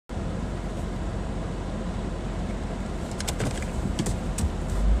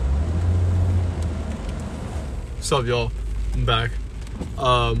What's up, y'all? I'm back.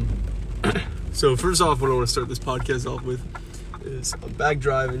 So first off, what I want to start this podcast off with is I'm back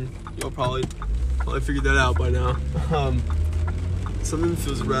driving. Y'all probably figured that out by now. Something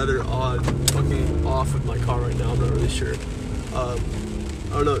feels rather odd fucking off with my car right now. I'm not really sure. I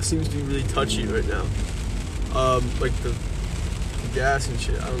don't know. It seems to be really touchy right now. Like the gas and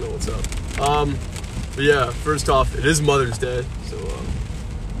shit. I don't know what's up. But yeah, first off, it is Mother's Day, so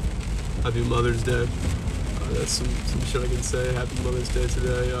happy Mother's Day. That's some shit I can say. Happy Mother's Day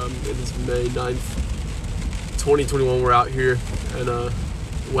today. It is May 9th, 2021. We're out here, and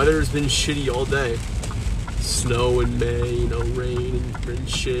weather has been shitty all day. Snow in May, rain and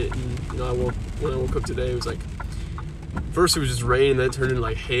shit. And when I woke up today, it was like, first it was just rain, and then it turned into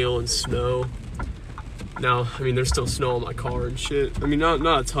like hail and snow. Now, there's still snow on my car and shit.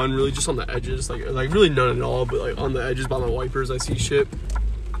 Not a ton really, just on the edges, like really none at all, but like on the edges by my wipers, I see shit.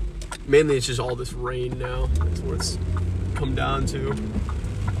 Mainly, it's just all this rain now. That's what it's come down to.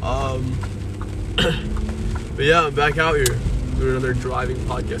 But yeah, I'm back out here doing another driving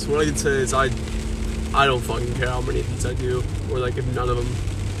podcast. What I can say is I don't fucking care how many of these I do, or like if none of them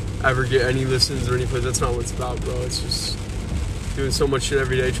ever get any listens or anything. That's not what it's about, bro. It's just doing so much shit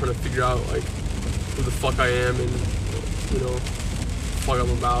every day, trying to figure out like who the fuck I am and fuck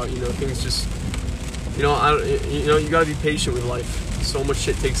I'm about. Things just you gotta be patient with life. So much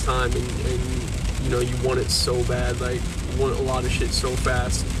shit takes time, and you want it so bad, like you want a lot of shit so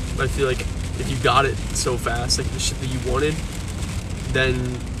fast. But I feel like if you got it so fast, like the shit that you wanted, then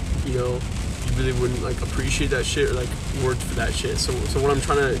you really wouldn't like appreciate that shit or like work for that shit. So what I'm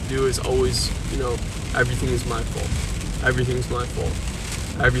trying to do is always, everything is my fault. Everything's my fault.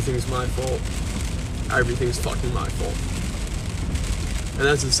 Everything's my fault. Everything's fucking my fault. And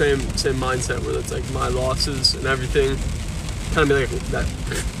that's the same mindset where it's like my losses and everything. Kind of made like that.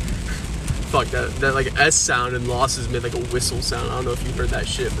 Fuck that like S sound and losses made like a whistle sound. I don't know if you heard that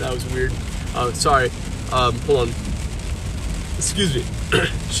shit, but that was weird. Sorry. Hold on. Excuse me.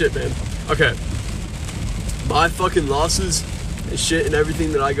 Shit, man. Okay. My fucking losses and shit and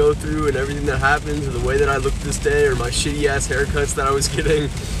everything that I go through and everything that happens and the way that I look this day or my shitty ass haircuts that I was getting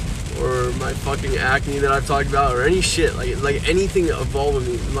or my fucking acne that I've talked about or any shit like anything involving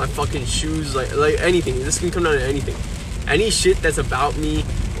me, my fucking shoes, like anything. This can come down to anything. Any shit that's about me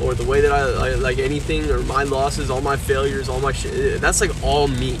or the way that I like anything or my losses, all my failures, all my shit, that's like all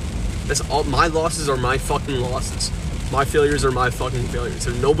me. That's all. My losses are my fucking losses. My failures are my fucking failures.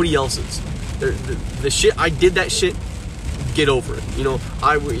 They're nobody else's. The shit I did, that shit, get over it.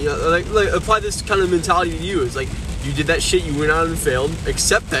 Like apply this kind of mentality to you. It's like you did that shit, you went out and failed.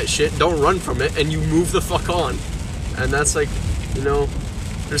 Accept that shit. Don't run from it, and you move the fuck on. And that's like,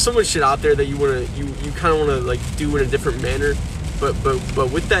 there's so much shit out there that you kind of want to like do in a different manner, but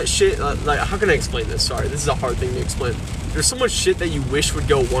with that shit, like how can I explain this? Sorry, this is a hard thing to explain. There's so much shit that you wish would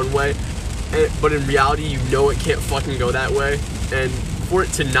go one way, but in reality, it can't fucking go that way, and for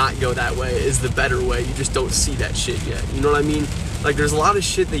it to not go that way is the better way. You just don't see that shit yet. You know what I mean? Like there's a lot of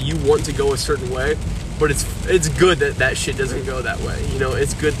shit that you want to go a certain way, but it's good that shit doesn't go that way.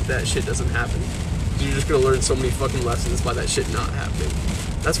 It's good that shit doesn't happen. You're just gonna learn so many fucking lessons by that shit not happening.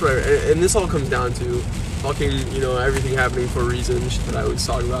 That's right, and this all comes down to fucking, everything happening for a reason, shit that I always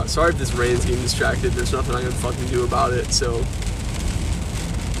talk about. Sorry if this rain's getting distracted, there's nothing I can fucking do about it, so.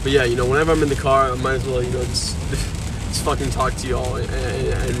 But yeah, whenever I'm in the car, I might as well, just fucking talk to y'all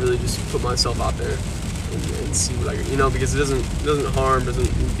and really just put myself out there and see what I can, because it doesn't harm,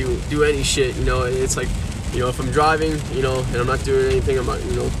 doesn't do any shit, it's like, if I'm driving, and I'm not doing anything, I'm not,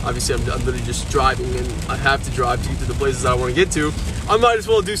 obviously I'm literally just driving and I have to drive to get to the places that I want to get to, I might as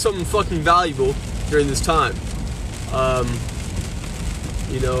well do something fucking valuable during this time. And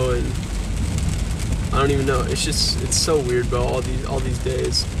I don't even know, it's so weird, bro, all these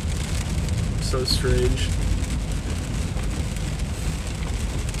days, so strange.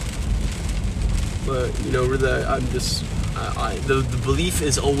 But, really, I'm just, the belief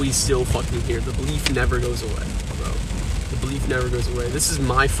is always still fucking here. The belief never goes away, bro. The belief never goes away. This is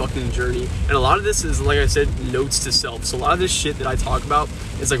my fucking journey. And a lot of this is, like I said, notes to self. So a lot of this shit that I talk about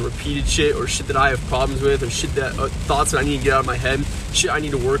is like repeated shit or shit that I have problems with or shit that, thoughts that I need to get out of my head, shit I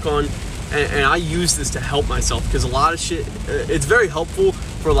need to work on. And I use this to help myself because a lot of shit, it's very helpful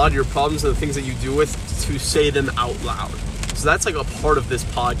for a lot of your problems and the things that you deal with to say them out loud. So that's like a part of this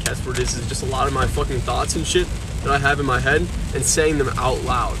podcast where this is just a lot of my fucking thoughts and shit that I have in my head and saying them out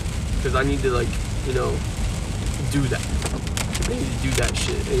loud because I need to like, do that. I need to do that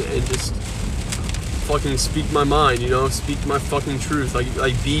shit and just fucking speak my mind, speak my fucking truth,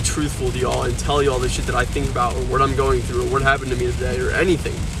 like be truthful to y'all and tell y'all the shit that I think about or what I'm going through or what happened to me today or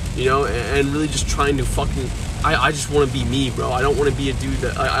anything, and really just trying to fucking I just want to be me, bro. I don't want to be a dude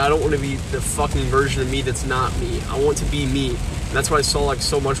that I don't want to be the fucking version of me that's not me. I want to be me, and that's why I saw like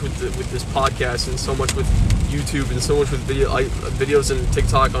so much with this podcast, and so much with YouTube, and so much with videos and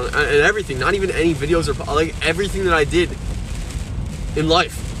TikTok and everything. Not even any videos or like everything that I did in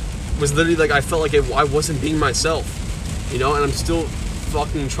life was literally like I felt like I wasn't being myself, you know. And I'm still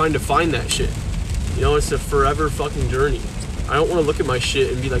fucking trying to find that shit, you know. It's a forever fucking journey. I don't want to look at my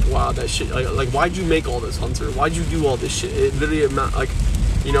shit and be like, wow, that shit, like why'd you make all this, Hunter? Why'd you do all this shit? It literally, like,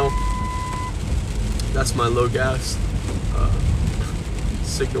 you know, that's my low gas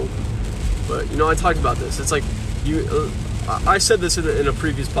signal. But, you know, I talked about this. It's like, I said this in a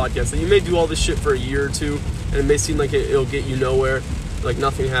previous podcast, that you may do all this shit for a year or two, and it may seem like it'll get you nowhere, like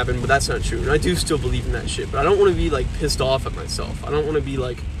nothing happened, but that's not true. And I do still believe in that shit, but I don't want to be, like, pissed off at myself. I don't want to be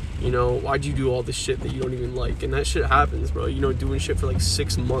like, you know, why'd you do all this shit that you don't even like? And that shit happens, bro. You know, doing shit for like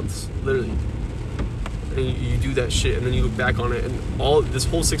 6 months, literally. And you do that shit, and then you look back on it, and this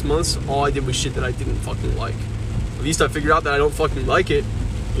whole 6 months, all I did was shit that I didn't fucking like. At least I figured out that I don't fucking like it,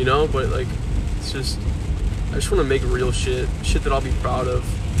 you know? But, like, it's just, I just want to make real shit that I'll be proud of,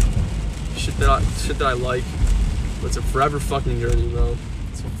 shit that I like. But it's a forever fucking journey, bro.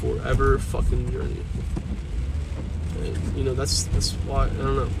 It's a forever fucking journey. And, you know, that's why, I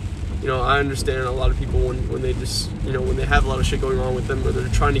don't know. You know, I understand a lot of people when they just, you know, when they have a lot of shit going on with them, or they're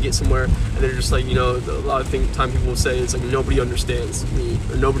trying to get somewhere, and they're just like, you know, a lot of time people will say is like, nobody understands me,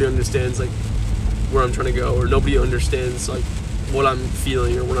 or nobody understands like where I'm trying to go, or nobody understands like what I'm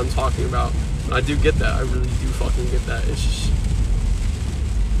feeling or what I'm talking about. And I do get that. I really do fucking get that. It's just,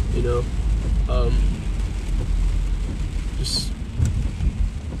 you know, just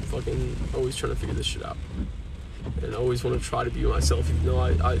fucking always trying to figure this shit out. And I always want to try to be myself, even though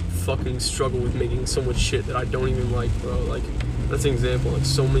I fucking struggle with making so much shit that I don't even like, bro. Like, that's an example. Like,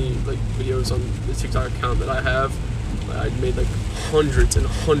 so many, like, videos on the TikTok account that I have, I made, like, hundreds and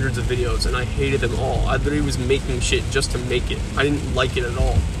hundreds of videos, and I hated them all. I literally was making shit just to make it. I didn't like it at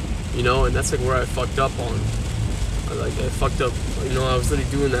all, you know? And that's, like, where I fucked up on. I fucked up, you know, I was literally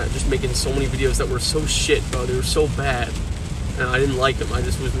doing that, just making so many videos that were so shit, bro. They were so bad, and I didn't like them. I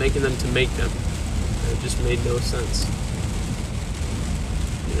just was making them to make them. It just made no sense.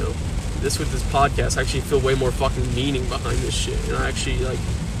 You know, with this podcast, I actually feel way more fucking meaning behind this shit, and I actually, like,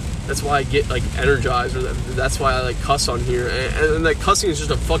 that's why I get, like, energized, or that's why I, like, cuss on here, and like, cussing is just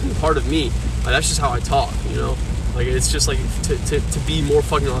a fucking part of me. Like, that's just how I talk, you know? Like, it's just, like, to be more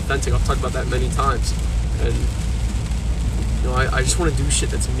fucking authentic. I've talked about that many times, and, you know, I just want to do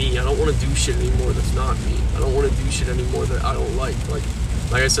shit that's me. I don't want to do shit anymore that's not me. I don't want to do shit anymore that I don't like. Like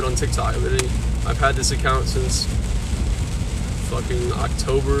I said on TikTok, I've had this account since fucking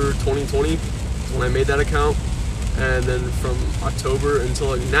October 2020 when I made that account, and then from October until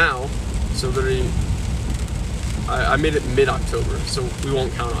like now, so literally I made it mid-October, so we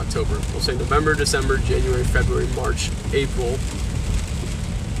won't count October. We'll say November, December, January, February, March, April,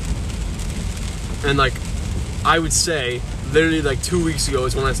 and like I would say literally like 2 weeks ago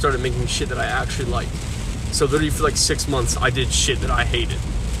is when I started making shit that I actually liked. So literally for like 6 months I did shit that I hated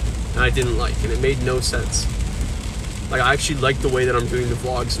and I didn't like, and it made no sense. Like, I actually like the way that I'm doing the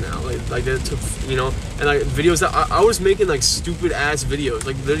vlogs now. Like it took, you know, and like videos that I was making, like, stupid ass videos,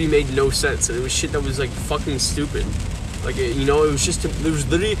 like, literally made no sense, and it was shit that was like fucking stupid. Like, you know, it was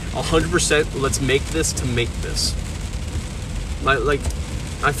literally 100% let's make this to make this. Like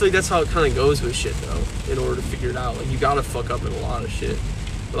I feel like that's how it kind of goes with shit, though, in order to figure it out. Like, you gotta fuck up in a lot of shit.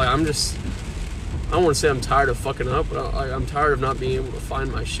 But, like, I don't want to say I'm tired of fucking up, but I'm tired of not being able to find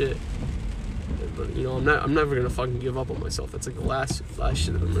my shit. But, you know, I'm never gonna fucking give up on myself. That's like the last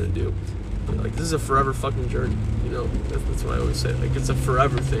shit that I'm gonna do. But, like, this is a forever fucking journey. You know, that's what I always say. Like, it's a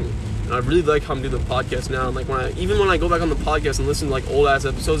forever thing. And I really like how I'm doing the podcast now. And like, even when I go back on the podcast and listen to like old ass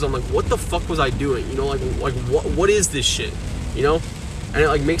episodes, I'm like, what the fuck was I doing? You know, like what is this shit? You know, and it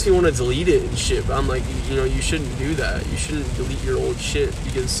like makes me want to delete it and shit. But I'm like, you know, you shouldn't do that. You shouldn't delete your old shit,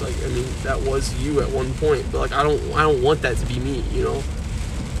 because, like, I mean, that was you at one point. But, like, I don't want that to be me. You know.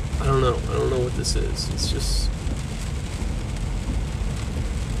 I don't know what this is. It's just,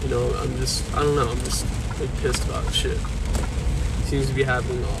 you know, I don't know, I'm just like pissed about shit. It seems to be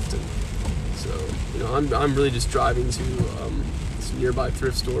happening often. So, you know, I'm really just driving to this nearby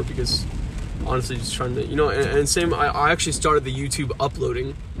thrift store because, honestly, just trying to, you know, and same, I actually started the YouTube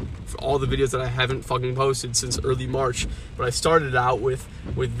uploading for all the videos that I haven't fucking posted since early March, but I started out with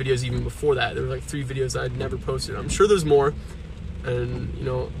videos even before that. There were like 3 videos that I'd never posted. I'm sure there's more. And, you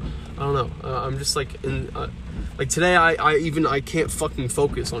know, I don't know. I'm just like like today I can't fucking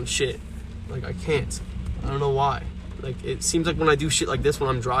focus on shit. Like, I can't. I don't know why. Like, it seems like when I do shit like this, when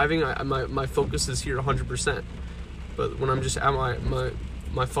I'm driving, my focus is here 100%. But when I'm just at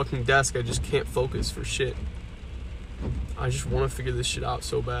my fucking desk, I just can't focus for shit. I just want to figure this shit out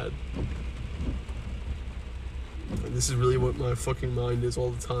so bad. And this is really what my fucking mind is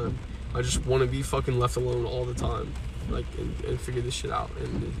all the time. I just want to be fucking left alone all the time. Like, and figure this shit out.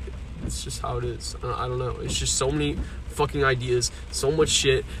 And it's just how it is. I don't know. It's just so many fucking ideas, so much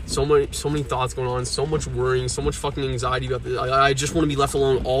shit, so many thoughts going on, so much worrying, so much fucking anxiety about this. I just want to be left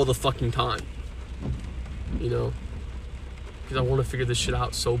alone all the fucking time. You know? Because I want to figure this shit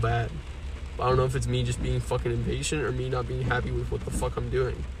out so bad. But I don't know if it's me just being fucking impatient or me not being happy with what the fuck I'm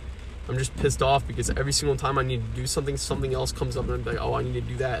doing. I'm just pissed off because every single time I need to do something, something else comes up and I'm like, oh, I need to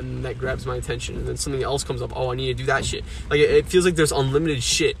do that, and then that grabs my attention, and then something else comes up, oh, I need to do that shit. Like, it feels like there's unlimited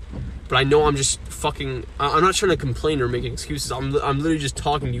shit, but I know I'm just fucking, I'm not trying to complain or make excuses. I'm literally just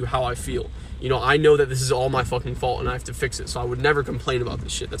talking to you how I feel. You know, I know that this is all my fucking fault and I have to fix it, so I would never complain about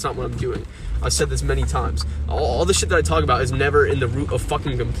this shit. That's not what I'm doing. I've said this many times. All the shit that I talk about is never in the root of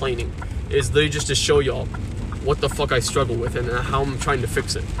fucking complaining. It is literally just to show y'all what the fuck I struggle with and how I'm trying to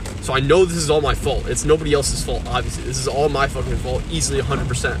fix it. So I know this is all my fault. It's nobody else's fault, obviously. This is all my fucking fault, easily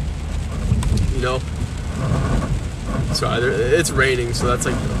 100%. You know? So it's raining, so that's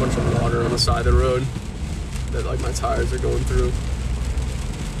like a bunch of water on the side of the road that like my tires are going through.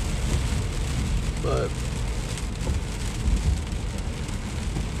 But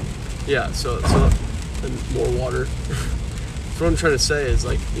yeah, so and more water. So what I'm trying to say is,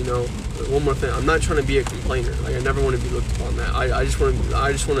 like, you know, one more thing. I'm not trying to be a complainer. Like, I never want to be looked upon that. I just want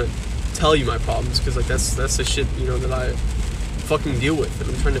to tell you my problems, because like that's the shit, you know, that I fucking deal with, and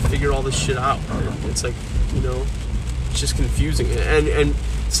I'm trying to figure all this shit out. And it's like, you know, it's just confusing. And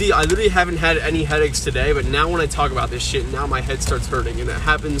see, I literally haven't had any headaches today, but now when I talk about this shit, now my head starts hurting, and it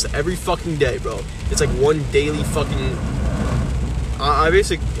happens every fucking day, bro. It's like one daily fucking. I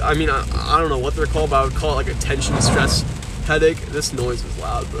don't know what they're called, but I would call it like a tension stress headache. This noise is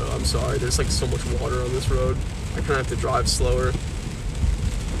loud, bro. I'm sorry. There's like so much water on this road. I kind of have to drive slower.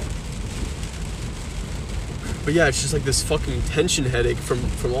 But yeah, it's just like this fucking tension headache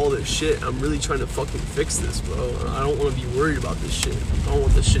from all this shit. I'm really trying to fucking fix this, bro. I don't want to be worried about this shit. I don't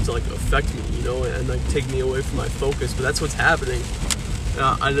want this shit to like affect me, you know, and like take me away from my focus. But that's what's happening.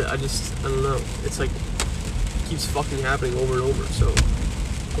 I don't know. It's like it keeps fucking happening over and over. So,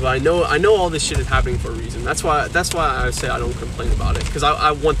 but I know all this shit is happening for a reason. That's why I say I don't complain about it, because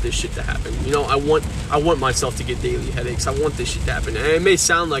I want this shit to happen. You know, I want myself to get daily headaches. I want this shit to happen. And it may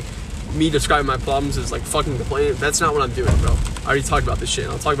sound like me describing my problems as like fucking complaining. That's not what I'm doing, bro. I already talked about this shit,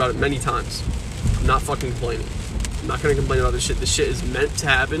 and I'll talk about it many times. I'm not fucking complaining. I'm not gonna complain about this shit. This shit is meant to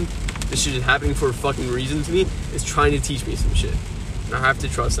happen. This shit is happening for a fucking reason to me. It's trying to teach me some shit. And I have to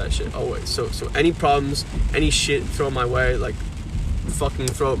trust that shit always. So any problems, any shit thrown my way, like, fucking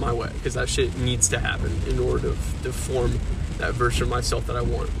throw it my way, because that shit needs to happen in order to form that version of myself that I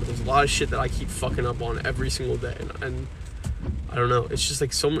want. But there's a lot of shit that I keep fucking up on every single day, and I don't know, it's just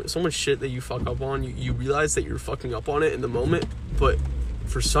like so much shit that you fuck up on. You realize that you're fucking up on it in the moment, but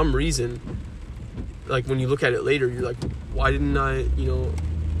for some reason, like when you look at it later, you're like, why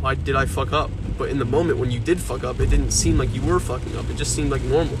did I fuck up? But in the moment when you did fuck up, it didn't seem like you were fucking up. It just seemed like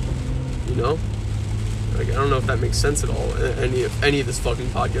normal, you know? Like, I don't know if that makes sense at all. If any of this fucking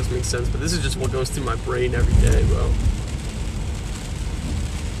podcast makes sense, but this is just what goes through my brain every day, bro.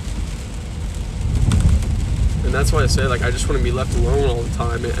 And that's why I say, like, I just want to be left alone all the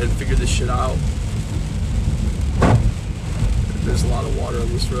time and figure this shit out. There's a lot of water on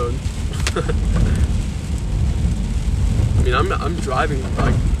this road. I mean, I'm driving,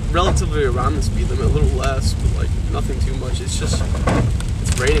 like, relatively around the speed limit, a little less, but, like, nothing too much. It's just,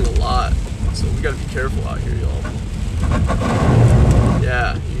 it's raining a lot. So we gotta be careful out here, y'all.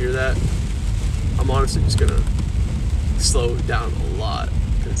 Yeah, you hear that? I'm honestly just gonna slow it down a lot,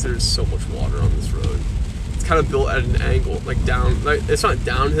 because there's so much water on this road. It's kind of built at an angle, like down, like it's not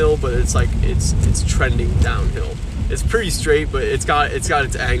downhill, but it's like it's trending downhill. It's pretty straight, but it's got its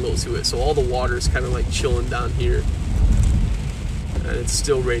angle to it. So all the water is kind of like chilling down here, and it's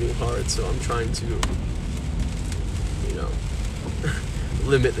still raining hard. So I'm trying to, you know,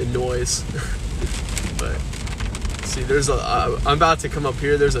 limit the noise. But see, I'm about to come up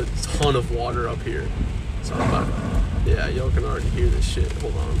here. There's a ton of water up here, so I'm about to, yeah, y'all can already hear this shit.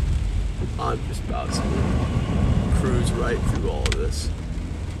 Hold on, I'm just about to cruise right through all of this.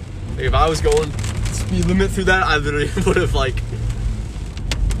 Like, if I was going speed limit through that, I literally would have, like,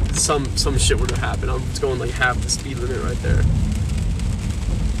 some shit would have happened. I'm just going like half the speed limit right there.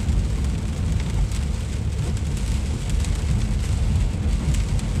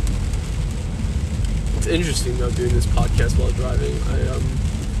 interesting though doing this podcast while driving.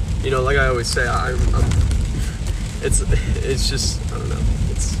 Like I always say, it's just, I don't know.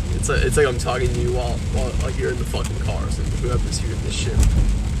 It's like I'm talking to you while like you're in the fucking cars and whoever's hearing this shit.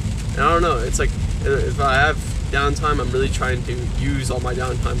 And I don't know. It's like if I have downtime, I'm really trying to use all my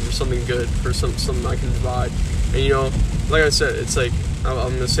downtime for something good, for something I can provide. And like I said, it's like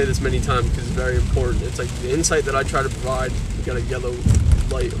I'm gonna say this many times because it's very important. It's like the insight that I try to provide. We got a yellow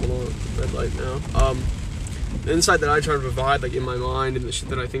light, hold on, red light now. The insight that I try to provide, like in my mind and the shit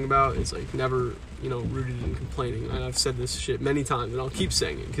that I think about, is like never, rooted in complaining. And I've said this shit many times, and I'll keep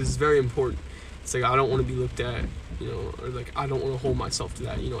saying it because it's very important. It's like I don't want to be looked at, or like I don't want to hold myself to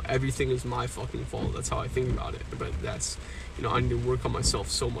that. Everything is my fucking fault. That's how I think about it. But that's, I need to work on myself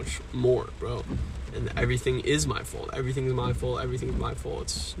so much more, bro. And everything is my fault. Everything is my fault. Everything is my fault.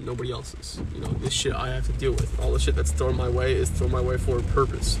 It's nobody else's. This shit I have to deal with. All the shit that's thrown my way is thrown my way for a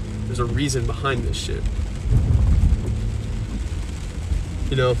purpose. There's a reason behind this shit.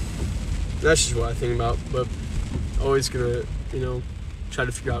 That's just what I think about. But always gonna, try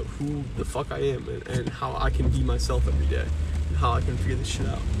to figure out who the fuck I am and how I can be myself every day. And how I can figure this shit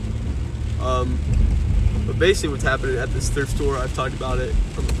out. But basically what's happening at this thrift store, I've talked about it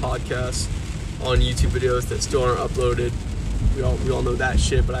on the podcast, on YouTube videos that still aren't uploaded. We all know that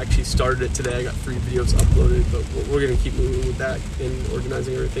shit, but I actually started it today. I got 3 videos uploaded, but we're gonna keep moving with that and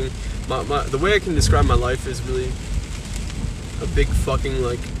organizing everything. The way I can describe my life is really a big fucking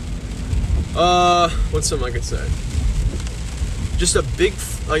like, what's something I could say? Just a big,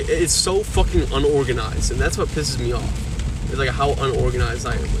 like, it's so fucking unorganized, and that's what pisses me off. It's like how unorganized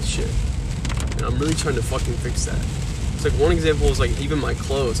I am with shit, and I'm really trying to fucking fix that. It's like one example is like even my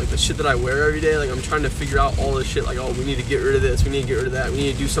clothes, like the shit that I wear every day. Like I'm trying to figure out all this shit. Like, oh, we need to get rid of this, we need to get rid of that, we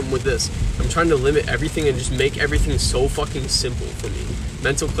need to do something with this. I'm trying to limit everything and just make everything so fucking simple for me.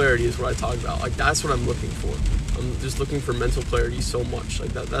 Mental clarity is what I talk about. Like that's what I'm looking for. I'm just looking for mental clarity so much.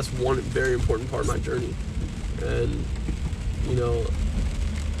 Like that's one very important part of my journey. And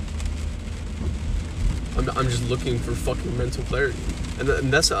I'm just looking for fucking mental clarity.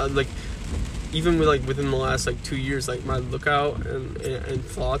 And that's like, even with like within the last like 2 years, like my lookout and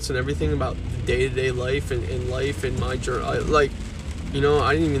thoughts and everything about the day-to-day life and life and my journey, I didn't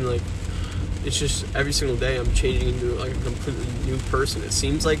even like, it's just every single day I'm changing into like a completely new person, it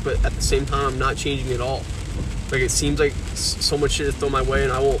seems like, but at the same time I'm not changing at all. Like it seems like so much shit is thrown my way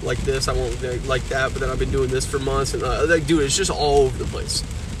and I won't like this, I won't like that, but then I've been doing this for months and like, dude, it's just all over the place.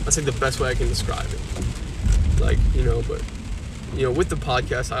 That's like the best way I can describe it. Like, but with the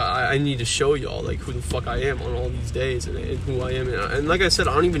podcast, I need to show y'all like who the fuck I am on all these days and who I am. And like I said,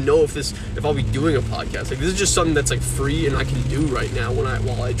 I don't even know if I'll be doing a podcast. Like this is just something that's like free and I can do right now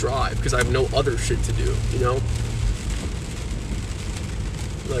while I drive because I have no other shit to do.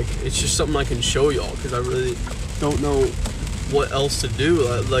 Like it's just something I can show y'all because I really don't know what else to do.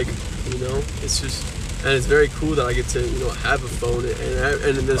 Like it's just, and it's very cool that I get to have a phone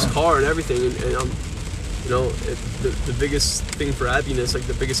and in this car and everything, and I'm. The biggest thing for happiness, like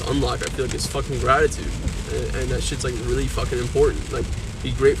the biggest unlock, I feel like, is fucking gratitude, and that shit's like really fucking important. Like,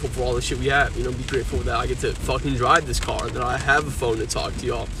 be grateful for all the shit we have. Be grateful that I get to fucking drive this car, that I have a phone to talk to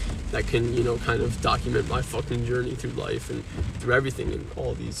y'all, that can kind of document my fucking journey through life and through everything and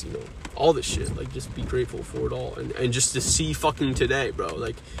all these all this shit. Like, just be grateful for it all, and just to see fucking today, bro.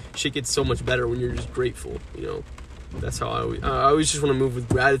 Like, shit gets so much better when you're just grateful. That's how I always just want to move with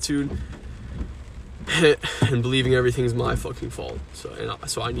gratitude. And believing everything's my fucking fault, so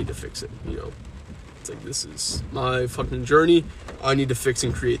I need to fix it. It's like, this is my fucking journey. I need to fix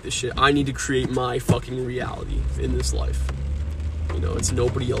and create this shit. I need to create my fucking reality in this life. It's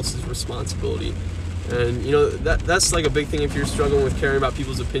nobody else's responsibility. And that's like a big thing if you're struggling with caring about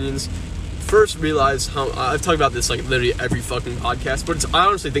people's opinions. First, realize how I've talked about this like literally every fucking podcast, but I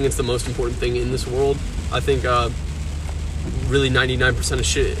honestly think it's the most important thing in this world. I think really 99% of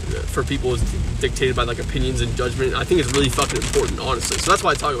shit for people is dictated by like opinions and judgment. I think it's really fucking important, honestly. So that's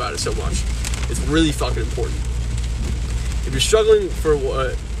why I talk about it so much. It's really fucking important. If you're struggling for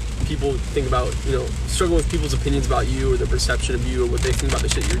what people think about, struggling with people's opinions about you or their perception of you or what they think about the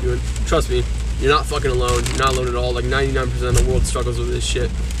shit you're doing, trust me, you're not fucking alone. You're not alone at all. Like 99% of the world struggles with this shit.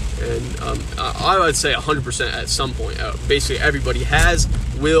 And I would say 100% at some point. Basically everybody has,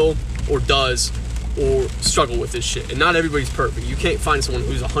 will, or does or struggle with this shit, and not everybody's perfect. You can't find someone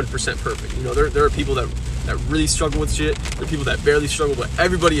who's 100% perfect. There are people that really struggle with shit. There are people that barely struggle, but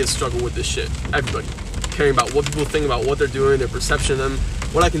everybody has struggled with this shit. Everybody caring about what people think about what they're doing, their perception of them.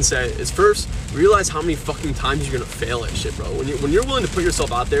 What I can say is, first, realize how many fucking times you're gonna fail at shit, bro. When you're willing to put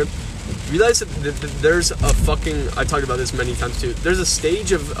yourself out there realize that there's a fucking, I talked about this many times too, there's a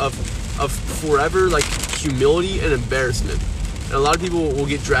stage of forever, like, humility and embarrassment. And a lot of people will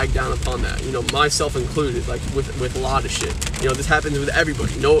get dragged down upon that, you know, myself included, like, with a lot of shit. You know, this happens with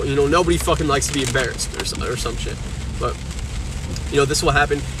everybody. No, you know, nobody fucking likes to be embarrassed or some shit. But, you know, this will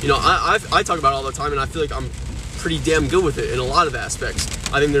happen. You know, I talk about it all the time, and I feel like I'm pretty damn good with it in a lot of aspects.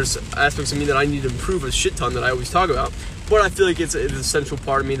 I think there's aspects of me that I need to improve a shit ton that I always talk about. But I feel like it's an essential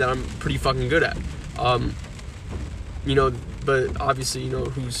part of me that I'm pretty fucking good at. You know, but obviously, you know,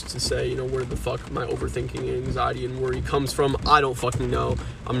 who's to say, you know, where the fuck my overthinking and anxiety and worry comes from? I don't fucking know.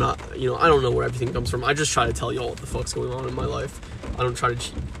 I'm not, you know, I don't know where everything comes from. I just try to tell y'all what the fuck's going on in my life. I don't try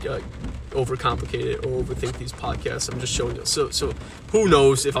to overcomplicate it or overthink these podcasts. I'm just showing you. So who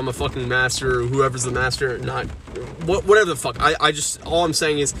knows if I'm a fucking master or whoever's the master or not. Whatever the fuck. I just, all I'm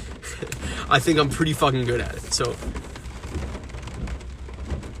saying is I think I'm pretty fucking good at it. So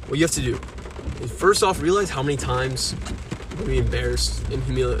what you have to do is, first off, realize how many times you're going to be embarrassed and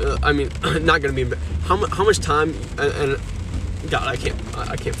humiliated. I mean, not going to be embarrassed. How much time, and God, I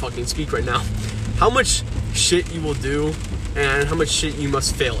can't fucking speak right now. How much shit you will do and how much shit you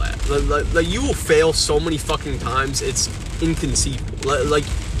must fail at. Like you will fail so many fucking times, it's inconceivable. Like,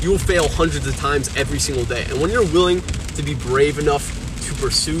 you will fail hundreds of times every single day. And when you're willing to be brave enough to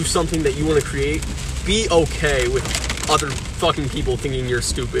pursue something that you want to create, be okay with other fucking people thinking you're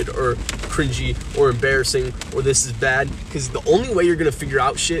stupid or cringy or embarrassing or this is bad, because the only way you're gonna figure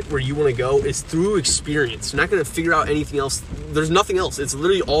out shit where you want to go is through experience. You're not gonna figure out anything else. There's nothing else. It's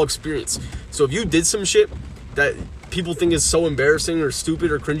literally all experience. So if you did some shit that people think is so embarrassing or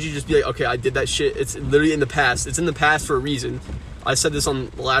stupid or cringy, just be like, okay, I did that shit. It's literally in the past. It's in the past for a reason. I said this on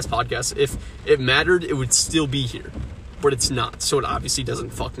the last podcast. If it mattered, it would still be here, but it's not. So it obviously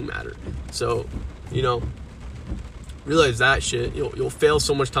doesn't fucking matter. So, you know, realize that shit. You'll fail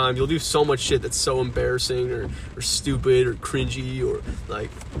so much times. You'll do so much shit that's so embarrassing or stupid or cringy or like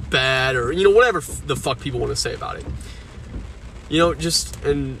bad or, you know, whatever the fuck people want to say about it. You know, just,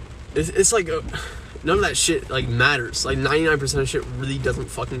 and it's like none of that shit like matters. Like 99% of shit really doesn't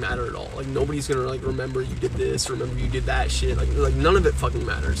fucking matter at all. Like nobody's gonna like remember you did this, remember you did that shit. Like none of it fucking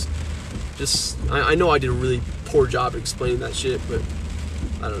matters. Just, I know I did a really poor job explaining that shit, but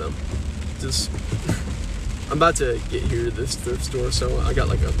I don't know. Just, I'm about to get here to this thrift store, so I got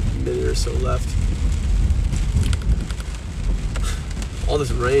like a minute or so left. All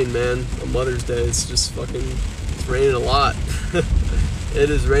this rain, man, on Mother's Day, it's just fucking, it's raining a lot. It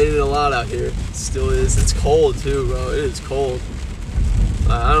is raining a lot out here. It still is. It's cold too, bro. It is cold.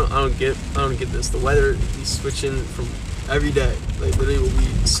 I don't get this. The weather is switching from every day. Like literally will be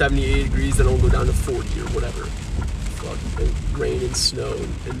 78 degrees, then it'll go down to 40 or whatever. Fuck, and rain and snow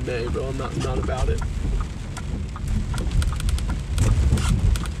in May, bro. I'm not about it.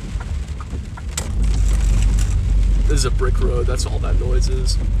 This is a brick road. That's all that noise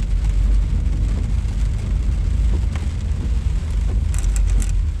is.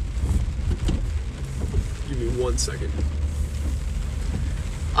 Give me 1 second.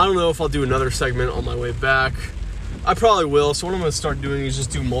 I don't know if I'll do another segment on my way back. I probably will. So what I'm going to start doing is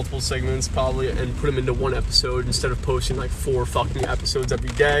just do multiple segments probably and put them into one episode instead of posting like 4 fucking episodes every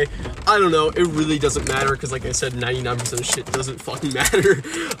day. I don't know. It really doesn't matter because like I said, 99% of shit doesn't fucking matter.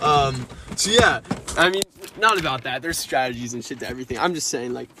 So yeah, I mean, not about that. There's strategies and shit to everything. I'm just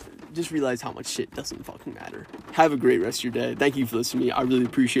saying, like, just realize how much shit doesn't fucking matter. Have a great rest of your day. Thank you for listening to me. I really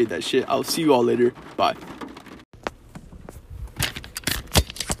appreciate that shit. I'll see you all later. Bye.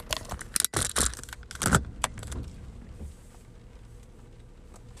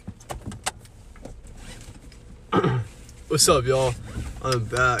 What's up, y'all? I'm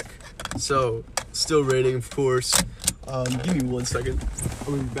back. So, still raining, of course. Give me 1 second.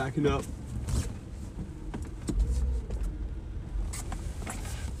 I'm gonna be backing up.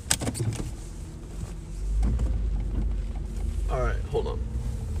 Alright, hold on.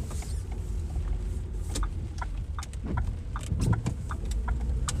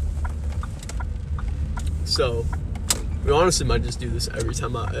 So, we honestly might just do this every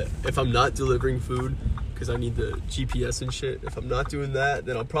time if I'm not delivering food, because I need the GPS and shit. If I'm not doing that,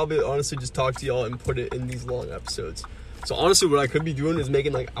 then I'll probably honestly just talk to y'all and put it in these long episodes. So honestly, what I could be doing is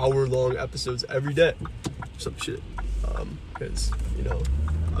making like hour-long episodes every day. Some shit. Because, you know,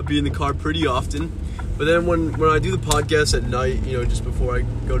 I'll be in the car pretty often. But then when I do the podcast at night, you know, just before I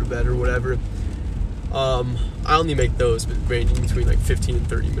go to bed or whatever, I only make those ranging between like 15 and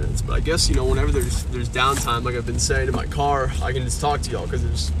 30 minutes. But I guess, you know, whenever there's downtime, like I've been saying in my car, I can just talk to y'all because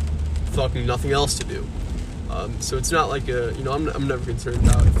there's fucking nothing else to do. So it's not like a, you know, I'm never concerned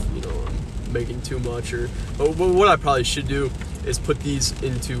about if, you know, I'm making too much or, but what I probably should do is put these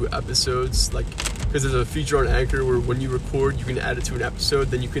into episodes, like, because there's a feature on Anchor where when you record, you can add it to an episode,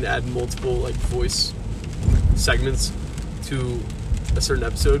 then you can add multiple, like, voice segments to a certain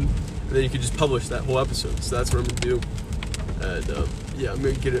episode, and then you can just publish that whole episode. So that's what I'm gonna do. And yeah, I'm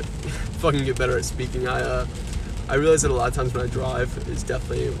gonna get better at speaking. I realize that a lot of times when I drive is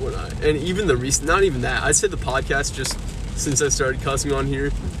definitely when and even not even that, I'd say the podcast, just since I started cussing on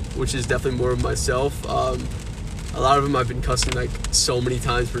here, which is definitely more of myself, a lot of them I've been cussing like so many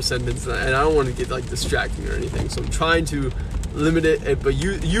times per sentence, and I don't want to get like distracting or anything, so I'm trying to limit it, but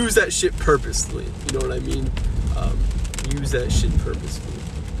use that shit purposely, you know what I mean? Use that shit purposely.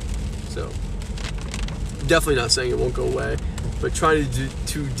 So definitely not saying it won't go away, but trying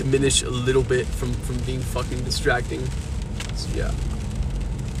to diminish a little bit from being fucking distracting. So yeah.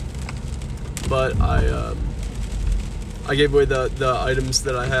 But I gave away the items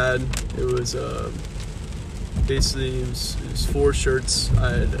that I had. It was basically it was 4 shirts.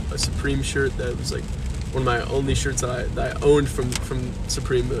 I had a Supreme shirt that was like one of my only shirts that I owned from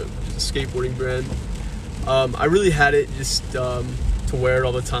Supreme, which is a skateboarding brand. I really had it just to wear it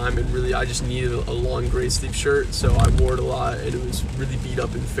all the time, and really I just needed a long gray sleeve shirt, so I wore it a lot, and it was really beat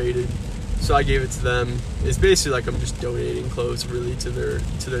up and faded, so I gave it to them. It's basically like I'm just donating clothes really to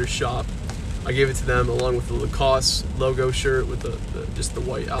their shop. I gave it to them along with the Lacoste logo shirt with just the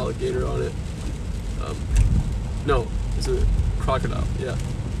white alligator on it. No, it's a crocodile. Yeah,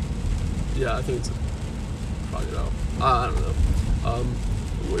 I think it's a crocodile. I don't know.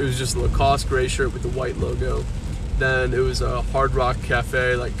 It was just a Lacoste gray shirt with the white logo. Then it was a Hard Rock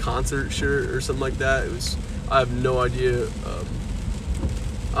Cafe like concert shirt or something like that. I have no idea.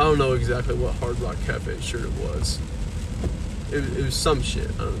 I don't know exactly what Hard Rock Cafe shirt it was. It was some shit.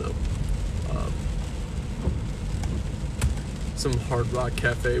 I don't know. Some Hard Rock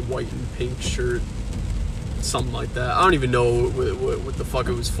Cafe white and pink shirt, something like that. I don't even know what the fuck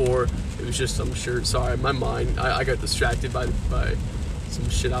it was for. It was just some shirt. Sorry, my mind. I got distracted by some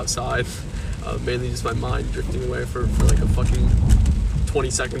shit outside. Mainly just my mind drifting away for like a fucking 20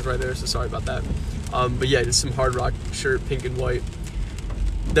 seconds right there, so sorry about that. But yeah, just some Hard Rock shirt, pink and white.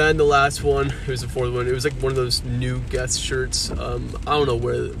 Then the last one, it was the 4th one, it was like one of those new Guess shirts. I don't know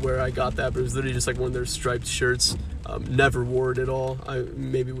where I got that, but it was literally just like one of their striped shirts. Never wore it at all.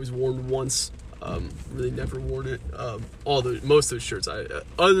 Maybe it was worn once. Really never worn it. Most of those shirts,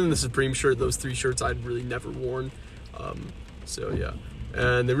 other than the Supreme shirt, those 3 shirts I'd really never worn. So yeah.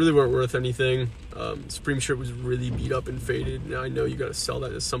 And they really weren't worth anything. Supreme shirt was really beat up and faded, and I know you gotta sell that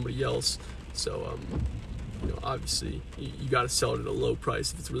to somebody else, so obviously you gotta sell it at a low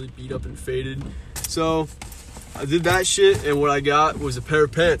price if it's really beat up and faded. So I did that shit, and what I got was a pair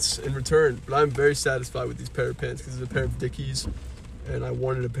of pants in return. But I'm very satisfied with these pair of pants because it's a pair of Dickies, and I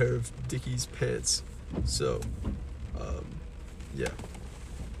wanted a pair of Dickies pants. So yeah,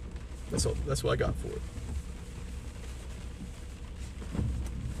 that's what I got for it.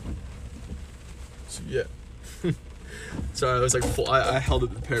 So yeah. Sorry, I was like I held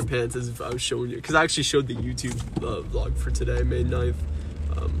up the pair of pants as if I was showing you, because I actually showed the YouTube vlog for today, May 9th.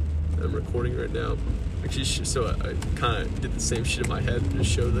 I'm recording right now. Actually, so I kind of did the same shit in my head and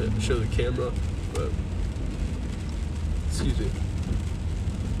just show the camera. But excuse me.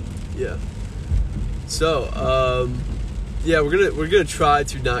 Yeah. So yeah, we're gonna try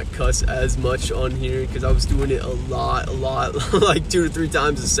to not cuss as much on here, because I was doing it a lot, like 2 to 3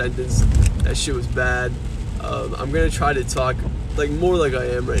 times a sentence. That shit was bad. I'm gonna try to talk like more like I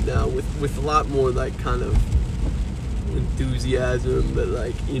am right now, with a lot more like kind of enthusiasm, but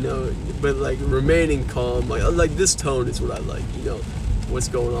like but remaining calm. Like this tone is what I like. What's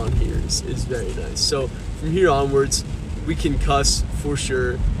going on here is very nice. So from here onwards, we can cuss for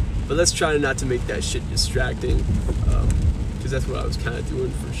sure, but let's try not to make that shit distracting. Because that's what I was kind of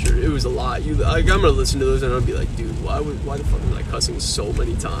doing for sure. It was a lot. I'm gonna listen to those and I'll be like, dude, why the fuck am I cussing so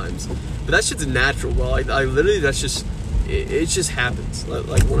many times? But that shit's natural. Well, I literally, that's just, it just happens.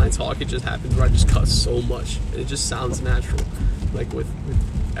 Like when I talk, it just happens where I just cuss so much, and it just sounds natural. Like with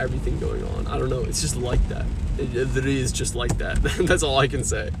everything going on, I don't know. It's just like that. It literally is just like that. That's all I can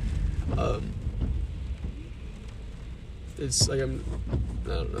say. It's like I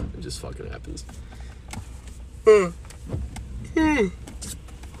don't know. It just fucking happens.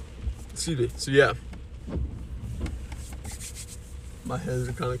 Excuse me. So yeah, my hands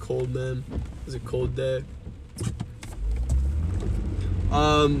are kind of cold, man. It was a cold day.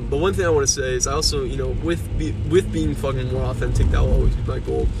 But one thing I want to say is I also, with being fucking more authentic, that will always be my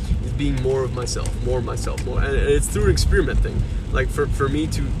goal, is being more of myself, and it's through an experiment thing. Like for me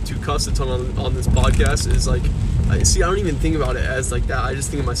to cuss a ton on this podcast is like, I don't even think about it as like that. I just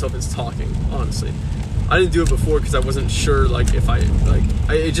think of myself as talking, honestly. I didn't do it before because I wasn't sure, like, if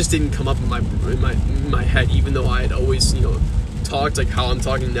it just didn't come up in my head, even though I had always, you know, talked like how I'm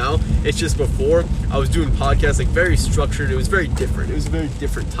talking now. It's just before I was doing podcasts, like, very structured. It was very different. It was a very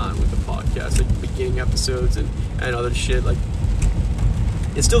different time with the podcast, like beginning episodes and other shit. Like,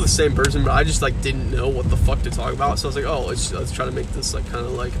 it's still the same person, but I just, like, didn't know what the fuck to talk about. So I was like, oh, let's try to make this, like, kind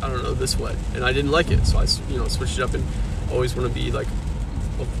of like, I don't know, this way. And I didn't like it, so I, you know, switched it up and always want to be like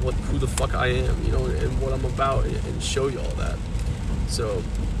who the fuck I am, you know, and what I'm about, and show you all that. So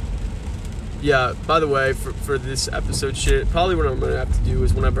yeah, by the way, for this episode shit, probably what I'm gonna have to do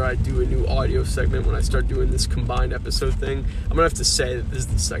is whenever I do a new audio segment, when I start doing this combined episode thing, I'm gonna have to say that this is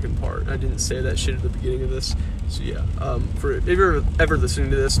the second part. I didn't say that shit at the beginning of this. So yeah, if you're ever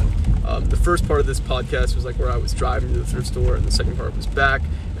listening to this, the first part of this podcast was like where I was driving to the thrift store, and the second part was back.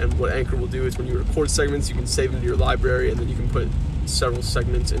 And what Anchor will do is when you record segments, you can save them to your library, and then you can put several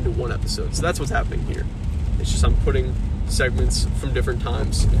segments into one episode. So that's what's happening here. It's just I'm putting segments from different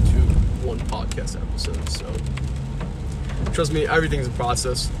times into one podcast episode. So trust me, everything's a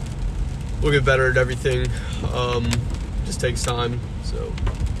process. We'll get better at everything. Just takes time. So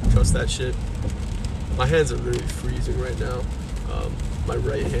trust that shit. My hands are literally freezing right now. My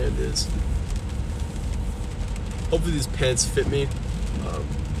right hand is. Hopefully these pants fit me.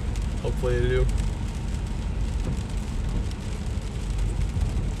 Hopefully they do.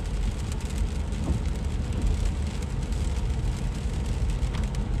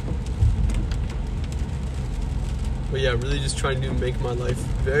 But yeah, really just trying to make my life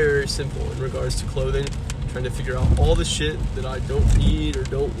very, very simple in regards to clothing. Trying to figure out all the shit that I don't need or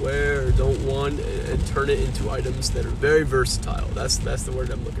don't wear or don't want, and turn it into items that are very versatile. That's the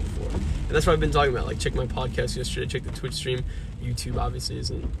word I'm looking for. And that's what I've been talking about. Like, check my podcast yesterday, check the Twitch stream. YouTube obviously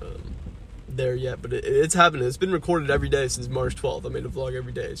isn't there yet, but it's happening. It's been recorded every day since March 12th. I made a vlog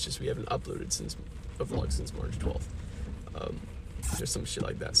every day. It's just we haven't uploaded a vlog since March 12th. There's some shit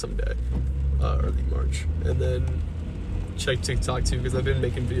like that someday, early March. And then check TikTok too, because I've been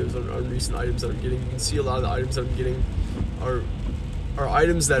making videos on recent items that I'm getting. You can see a lot of the items that I'm getting are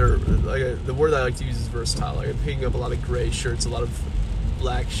items that are, like, the word I like to use is versatile. Like, I'm picking up a lot of gray shirts, a lot of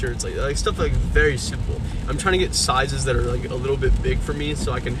black shirts, like stuff like very simple. I'm trying to get sizes that are like a little bit big for me,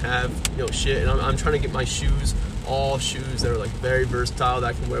 so I can have, you know, shit. And I'm trying to get my shoes, all shoes that are like very versatile, that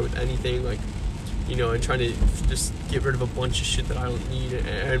I can wear with anything, like, you know, and trying to just get rid of a bunch of shit that I don't need,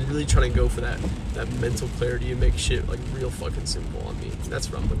 and really trying to go for that mental clarity and make shit like real fucking simple on me. And that's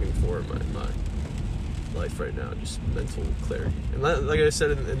what I'm looking for in my life right now, just mental clarity. And like I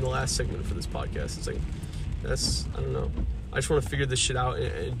said in the last segment for this podcast, it's like, I don't know. I just want to figure this shit out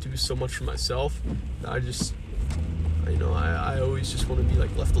and do so much for myself that I just, you know, I always just want to be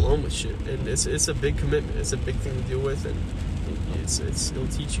like left alone with shit. And it's a big commitment. It's a big thing to deal with, and it'll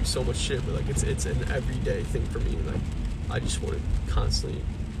teach you so much shit. But like it's an everyday thing for me. Like, I just want to constantly,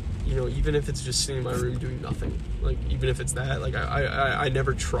 you know, even if it's just sitting in my room doing nothing. Like, even if it's that, like I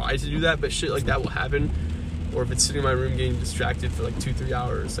never try to do that, but shit like that will happen. Or if it's sitting in my room getting distracted for like 2-3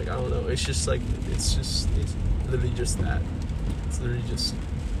 hours, like, I don't know. It's just like it's literally just that. It's literally just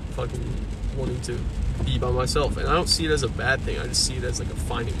fucking wanting to be by myself, and I don't see it as a bad thing. I just see it as like a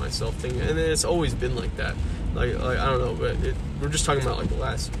finding myself thing, and it's always been like that. Like I don't know, but we're just talking about like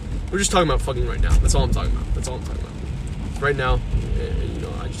we're just talking about fucking right now. That's all I'm talking about. That's all I'm talking about right now. And, you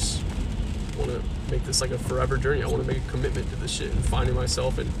know, I just want to make this like a forever journey. I want to make a commitment to this shit and finding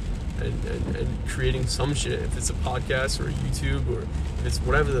myself and creating some shit. If it's a podcast or a YouTube, or if it's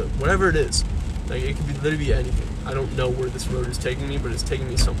whatever it is. Like, it could be literally anything. I don't know where this road is taking me, but it's taking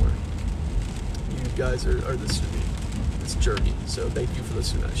me somewhere. You guys are listening to me, this journey. So thank you for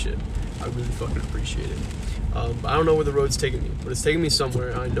listening to that shit. I really fucking appreciate it. But I don't know where the road's taking me, but it's taking me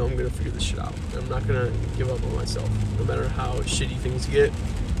somewhere, and I know I'm gonna figure this shit out. And I'm not gonna give up on myself, no matter how shitty things get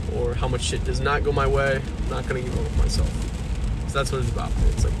or how much shit does not go my way. I'm not gonna give up on myself. So that's what it's about.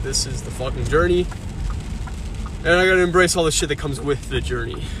 It's like, this is the fucking journey. And I gotta embrace all the shit that comes with the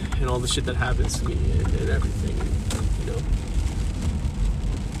journey, and all the shit that happens to me, and everything, you know.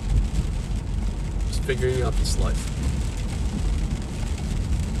 Just figuring out this life.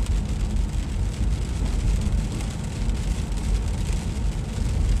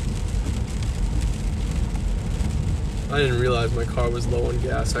 I didn't realize my car was low on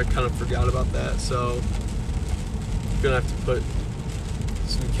gas. I kind of forgot about that, so I'm gonna have to put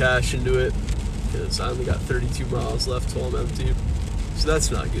some cash into it, because I only got 32 miles left till I'm empty. So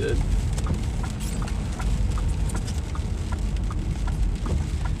that's not good.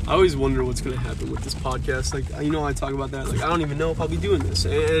 I always wonder what's going to happen with this podcast. Like, you know, I talk about that. Like, I don't even know if I'll be doing this.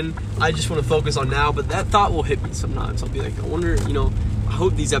 And I just want to focus on now. But that thought will hit me sometimes. I'll be like, I wonder, you know, I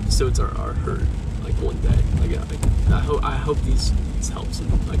hope these episodes are heard. Like, one day. I hope these helps and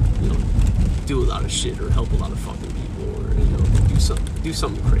do a lot of shit or help a lot of fucking people or do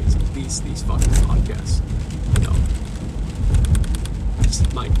something crazy. These fucking podcasts,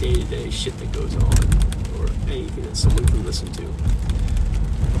 just my day-to-day shit that goes on or anything that someone can listen to.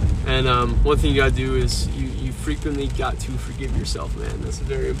 And one thing you gotta do is you frequently got to forgive yourself, man. That's a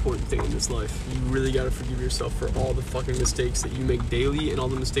very important thing in this life. You really gotta forgive yourself for all the fucking mistakes that you make daily and all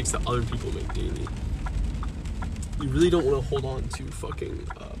the mistakes that other people make daily. You really don't want to hold on to fucking.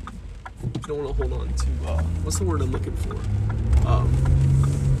 You don't want to hold on to. What's the word I'm looking for?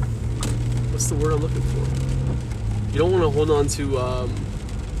 What's the word I'm looking for? You don't want to hold on to.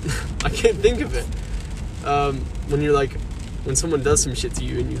 I can't think of it. When someone does some shit to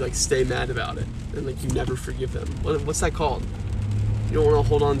you and you stay mad about it and you never forgive them. What's that called? You don't want to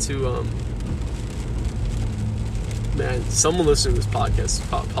hold on to. Man, someone listening to this podcast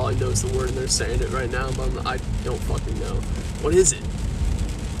probably knows the word and they're saying it right now, but I don't fucking know. What is it?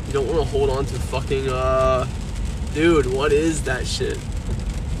 You don't want to hold on to fucking, dude, what is that shit?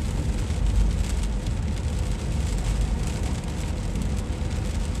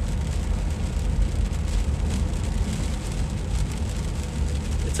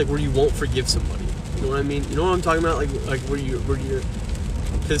 It's where you won't forgive somebody. You know what I mean? You know what I'm talking about? Where you're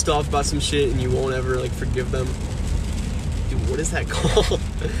pissed off about some shit and you won't ever forgive them. Dude, what is that called?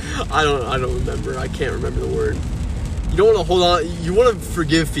 I don't remember. I can't remember the word. You don't want to hold on. You want to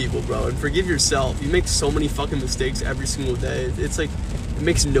forgive people, bro, and forgive yourself. You make so many fucking mistakes every single day. It's it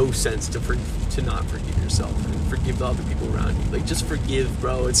makes no sense to not forgive yourself and forgive the other people around you. Just forgive,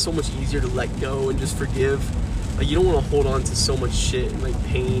 bro. It's so much easier to let go and just forgive. You don't want to hold on to so much shit and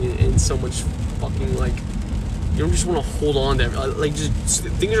pain and so much fucking you don't just want to hold on to everything. Just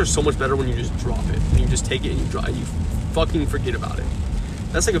things are so much better when you just drop it. When you just take it and you fucking forget about it.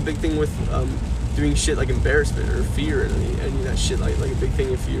 That's a big thing with doing shit embarrassment or fear and any of that shit. A big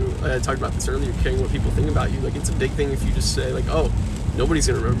thing if you, I talked about this earlier, caring what people think about you. It's a big thing if you just say oh, nobody's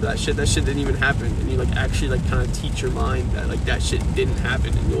gonna remember that shit. That shit didn't even happen, and you actually kind of teach your mind that that shit didn't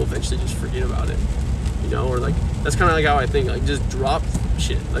happen, and you'll eventually just forget about it. Or that's kind of how I think. Just drop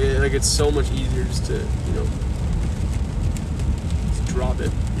shit. It's so much easier just to just drop it.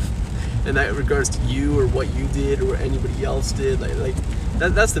 And that in regards to you or what you did or anybody else did,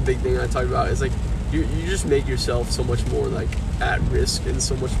 that's the big thing I talk about. Is you just make yourself so much more at risk and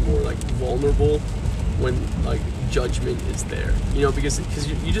so much more vulnerable when judgment is there. Because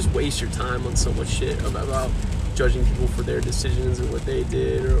you just waste your time on so much shit about judging people for their decisions and what they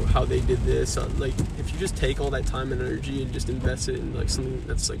did or how they did this. If you just take all that time and energy and just invest it in something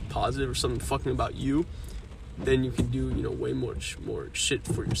that's positive or something fucking about you, then you can do way more shit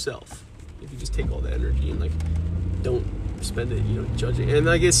for yourself. If you just take all that energy and don't spend it judging. And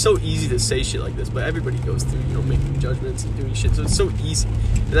it's so easy to say shit like this, but everybody goes through making judgments and doing shit, so it's so easy.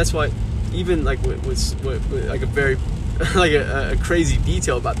 And that's why even with a very a crazy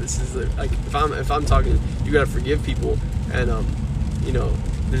detail about this is if I'm talking, you gotta forgive people, and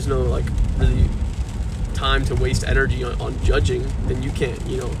there's no really time to waste energy on judging, then you can't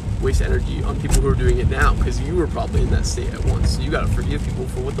waste energy on people who are doing it now, because you were probably in that state at once. So you gotta forgive people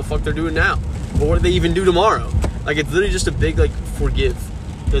for what the fuck they're doing now, or what they even do tomorrow. It's literally just a big forgive,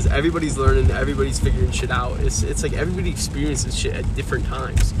 because everybody's learning, everybody's figuring shit out. It's everybody experiences shit at different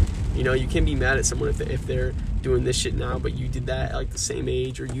times. You can't be mad at someone if they're doing this shit now, but you did that at the same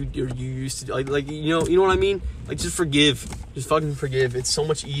age, or you used to you know what I mean? Just forgive, just fucking forgive. It's so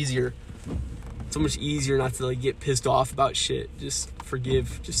much easier. It's so much easier not to get pissed off about shit. Just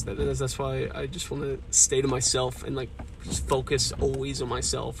forgive. That's why I just want to stay to myself and just focus always on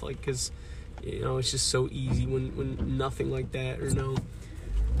myself. Because it's just so easy when nothing like that or no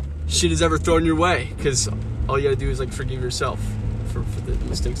shit is ever thrown your way. Because all you gotta do is forgive yourself for the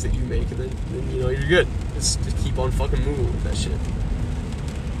mistakes that you make, and then you're good. Just keep on fucking moving with that shit.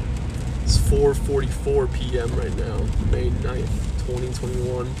 It's 4:44 p.m. right now, May 9th,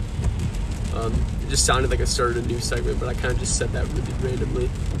 2021. It just sounded like I started a new segment, but I kind of just said that really randomly.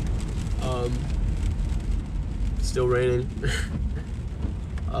 Still raining.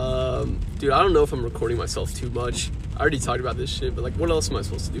 Dude, I don't know if I'm recording myself too much. I already talked about this shit, but what else am I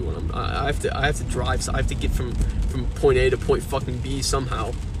supposed to do when I have to drive? So I have to get from point A to point fucking B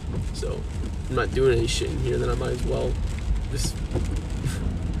somehow. So if I'm not doing any shit in here, then I might as well just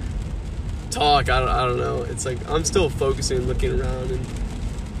talk. I don't know. It's I'm still focusing and looking around and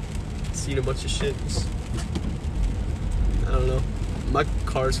seeing a bunch of shit. I don't know. My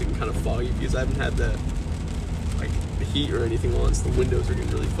car's getting kind of foggy because I haven't had the heat or anything on, so the windows are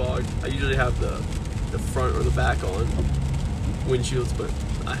getting really fogged. I usually have the front or the back on windshields, but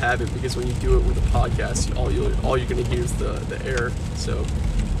I haven't, because when you do it with a podcast, all you're gonna hear is the air. So,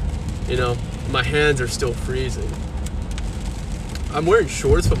 you know, my hands are still freezing. I'm wearing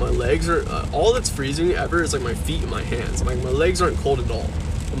shorts, but my legs are all that's freezing ever is like my feet and my hands. Like my legs aren't cold at all,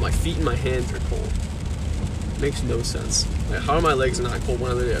 but my feet and my hands are cold. It makes no sense. Like, how are my legs not cold when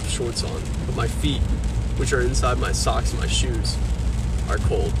I literally have shorts on, but my feet, which are inside my socks and my shoes, are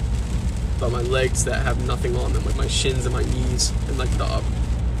cold? But my legs that have nothing on them, like my shins and my knees and like the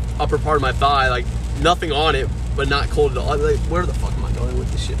upper part of my thigh, like nothing on it, but not cold at all. Like, where the fuck am I going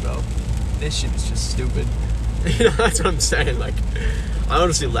with this shit, bro? This shit is just stupid. You know, that's what I'm saying. Like, I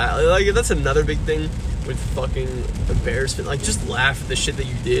honestly laugh. Like, that's another big thing with fucking embarrassment. Like, just laugh at the shit that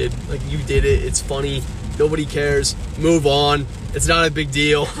you did. Like, you did it. It's funny. Nobody cares. Move on. It's not a big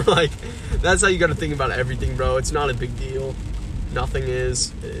deal. Like, that's how you gotta think about everything, bro. It's not a big deal. Nothing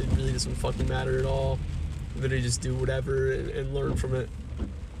is. It really doesn't fucking matter at all. Literally just do whatever and learn from it.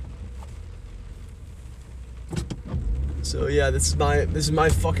 So yeah, this is my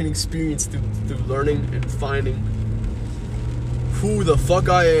fucking experience through learning and finding who the fuck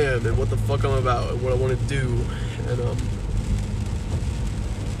I am and what the fuck I'm about and what I want to do and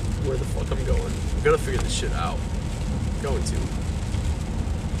where the fuck I'm going. I'm gonna figure this shit out. I'm going to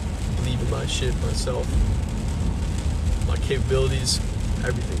believe in my shit, myself, my capabilities,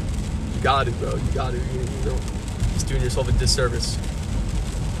 everything. You got it, bro. You got it. You know, just doing yourself a disservice.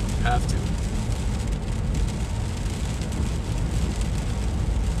 You have to.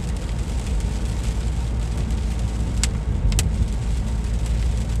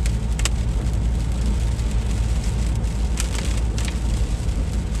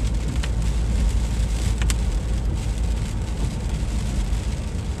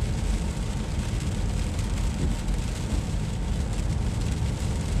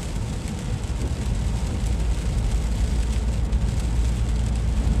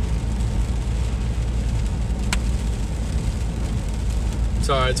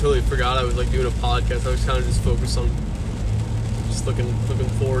 Sorry, I totally forgot I was like doing a podcast. I was kind of just focused on just looking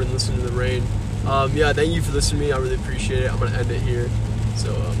forward and listening to the rain. Yeah, thank you for listening to me. I really appreciate it. I'm gonna end it here.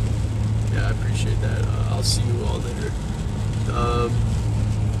 So yeah, I appreciate that. I'll see you all later.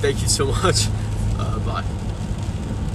 Thank you so much. Bye.